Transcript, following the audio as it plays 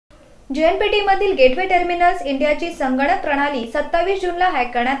JNPT मधील gateway terminals इंडियाची संगणक प्रणाली 27 जूनला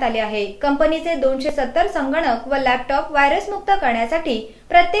हॅक करण्यात आली आहे। कंपनीचे 270 संगणक व लॅपटॉप व्हायरस मुक्त करण्यासाठी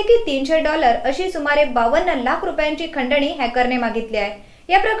प्रत्येकी $300 अशी सुमारे 52 लाख रुपयांची खंडणी हॅकरने मागितली आहे।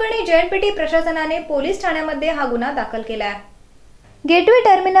 या प्रकरणी JNPT प्रशासनाने पोलीस ठाण्यामध्ये हा गुन्हा दाखल केला आहे। गेटवे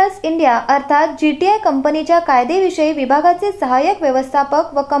टर्मिनल्स इंडिया अर्थात GTI कंपनीच्या कायदेविषयी विभागाचे सहाय्यक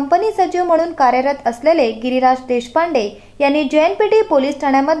व्यवस्थापक व कंपनी सचिव म्हणून कार्यरत असलेले गिरीराज देशपांडे यांनी JNPT पोलीस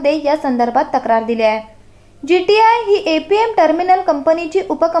ठाण्यामध्ये या संदर्भात तक्रार दिली आहे। GTI ही APM टर्मिनल कंपनीची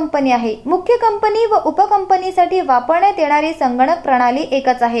उपकंपनी आहे। मुख्य कंपनी व उपकंपनीसाठी वापरण्यात येणारी संगणक प्रणाली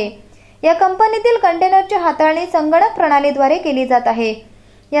एकच आहे। या कंपनीतील कंटेनरची हाताळणी संगणक प्रणालीद्वारे केली जात आहे।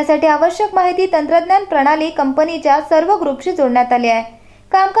 यासाठी आवश्यक माहिती तंत्रज्ञान प्रणाली कंपनीच्या सर्व ग्रुपशी जोडण्यात आली आहे।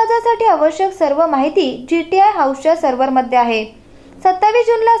 कामकाजासाठी आवश्यक सर्व माहिती GTI हाऊसच्या सर्व्हरमध्ये आहे। 27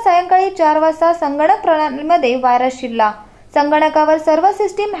 जूनला सायंकाळी 4 वाजता संगणक प्रणालीमध्ये व्हायरस शिरला। संगणकावर सर्व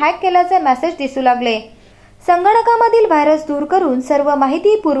सिस्टीम हॅक केल्याचे मेसेज दिसू लागले। संगणकामधील व्हायरस दूर करून सर्व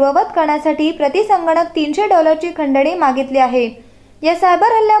माहिती पूर्ववत करण्यासाठी प्रति संगणक $300 ची खंडणी मागितली आहे। या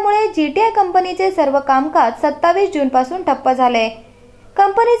सायबर हल्ल्यामुळे GTI कंपनीचे सर्व कामकाज 27 जून पासून ठप्प झाले।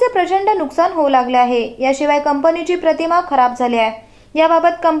 कंपनीचे प्रचंड नुकसान होऊ लागले आहे। याशिवाय कंपनीची प्रतिमा खराब झाली आहे।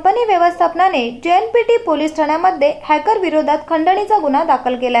 याबाबत कंपनी व्यवस्थापनाने JNPT पोलीस ठाण्यामध्ये हॅकर विरोधात खंडणीचा गुन्हा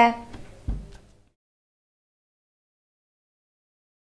दाखल केला आहे।